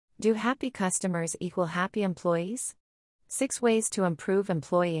Do happy customers equal happy employees? 6 ways to improve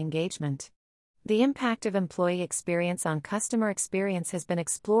employee engagement. The impact of employee experience on customer experience has been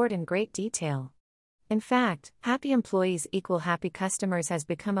explored in great detail. In fact, happy employees equal happy customers has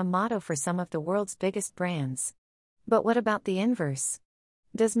become a motto for some of the world's biggest brands. But what about the inverse?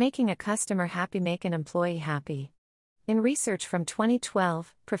 Does making a customer happy make an employee happy? In research from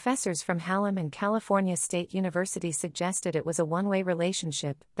 2012, professors from Hallam and California State University suggested it was a one-way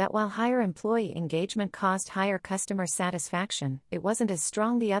relationship, that while higher employee engagement caused higher customer satisfaction, it wasn't as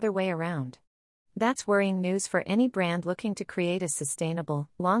strong the other way around. That's worrying news for any brand looking to create a sustainable,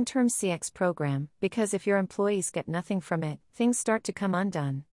 long-term CX program, because if your employees get nothing from it, things start to come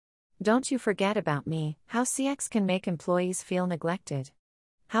undone. Don't you forget about me, how CX can make employees feel neglected.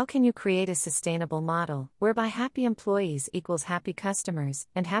 How can you create a sustainable model, whereby happy employees equals happy customers,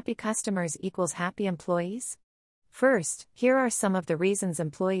 and happy customers equals happy employees? First, here are some of the reasons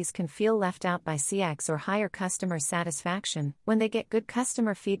employees can feel left out by CX or higher customer satisfaction. When they get good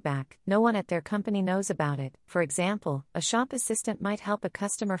customer feedback, no one at their company knows about it. For example, a shop assistant might help a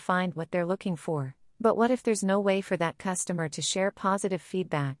customer find what they're looking for. But what if there's no way for that customer to share positive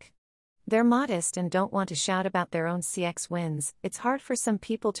feedback? They're modest and don't want to shout about their own CX wins. It's hard for some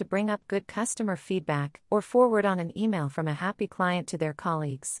people to bring up good customer feedback or forward on an email from a happy client to their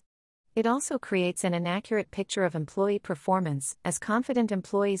colleagues. It also creates an inaccurate picture of employee performance, as confident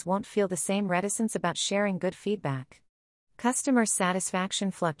employees won't feel the same reticence about sharing good feedback. Customer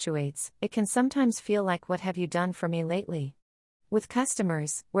satisfaction fluctuates. It can sometimes feel like, "What have you done for me lately?" with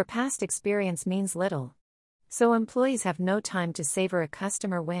customers, where past experience means little. So employees have no time to savor a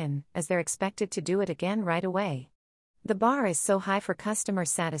customer win, as they're expected to do it again right away. The bar is so high for customer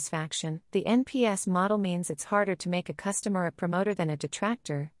satisfaction. The NPS model means it's harder to make a customer a promoter than a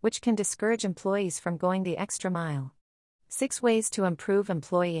detractor, which can discourage employees from going the extra mile. 6 ways to improve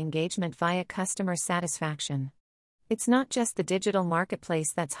employee engagement via customer satisfaction. It's not just the digital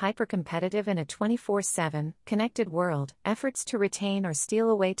marketplace that's hyper-competitive in a 24/7, connected world. Efforts to retain or steal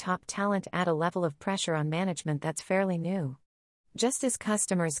away top talent add a level of pressure on management that's fairly new. Just as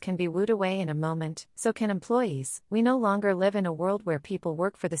customers can be wooed away in a moment, so can employees. We no longer live in a world where people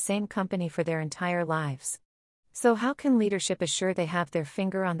work for the same company for their entire lives. So how can leadership assure they have their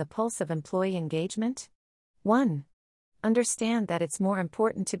finger on the pulse of employee engagement? 1. Understand that it's more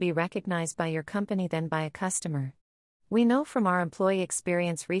important to be recognized by your company than by a customer. We know from our employee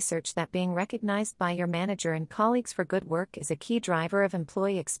experience research that being recognized by your manager and colleagues for good work is a key driver of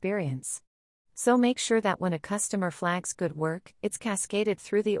employee experience. So make sure that when a customer flags good work, it's cascaded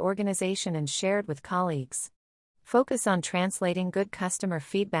through the organization and shared with colleagues. Focus on translating good customer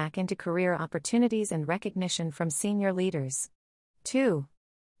feedback into career opportunities and recognition from senior leaders. 2.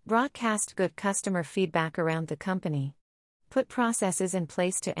 Broadcast good customer feedback around the company. Put processes in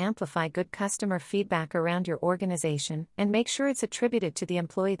place to amplify good customer feedback around your organization, and make sure it's attributed to the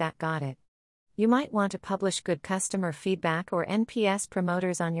employee that got it. You might want to publish good customer feedback or NPS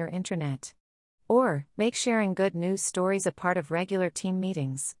promoters on your intranet. Or, make sharing good news stories a part of regular team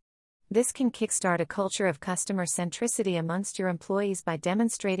meetings. This can kickstart a culture of customer centricity amongst your employees by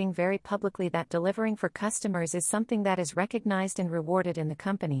demonstrating very publicly that delivering for customers is something that is recognized and rewarded in the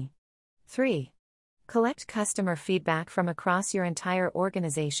company. 3. Collect customer feedback from across your entire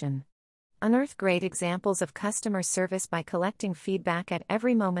organization. Unearth great examples of customer service by collecting feedback at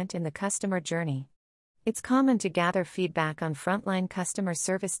every moment in the customer journey. It's common to gather feedback on frontline customer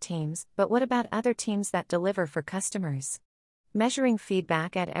service teams, but what about other teams that deliver for customers? Measuring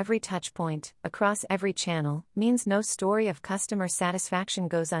feedback at every touchpoint, across every channel, means no story of customer satisfaction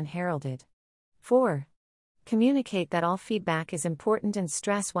goes unheralded. 4. Communicate that all feedback is important and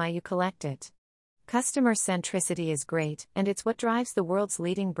stress why you collect it. Customer centricity is great, and it's what drives the world's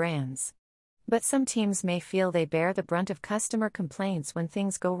leading brands. But some teams may feel they bear the brunt of customer complaints when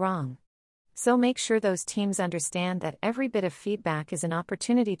things go wrong. So make sure those teams understand that every bit of feedback is an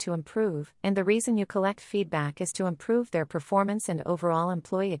opportunity to improve, and the reason you collect feedback is to improve their performance and overall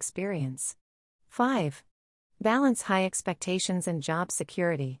employee experience. 5. Balance high expectations and job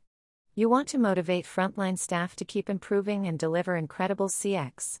security. You want to motivate frontline staff to keep improving and deliver incredible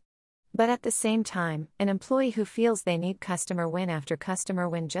CX. But at the same time, an employee who feels they need customer win after customer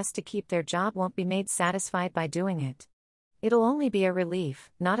win just to keep their job won't be made satisfied by doing it. It'll only be a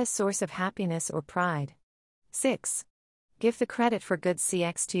relief, not a source of happiness or pride. 6. Give the credit for good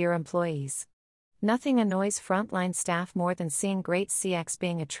CX to your employees. Nothing annoys frontline staff more than seeing great CX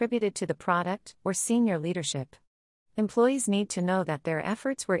being attributed to the product or senior leadership. Employees need to know that their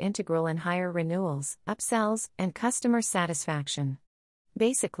efforts were integral in higher renewals, upsells, and customer satisfaction.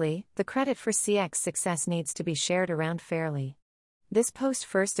 Basically, the credit for CX success needs to be shared around fairly. This post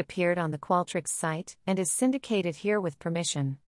first appeared on the Qualtrics site and is syndicated here with permission.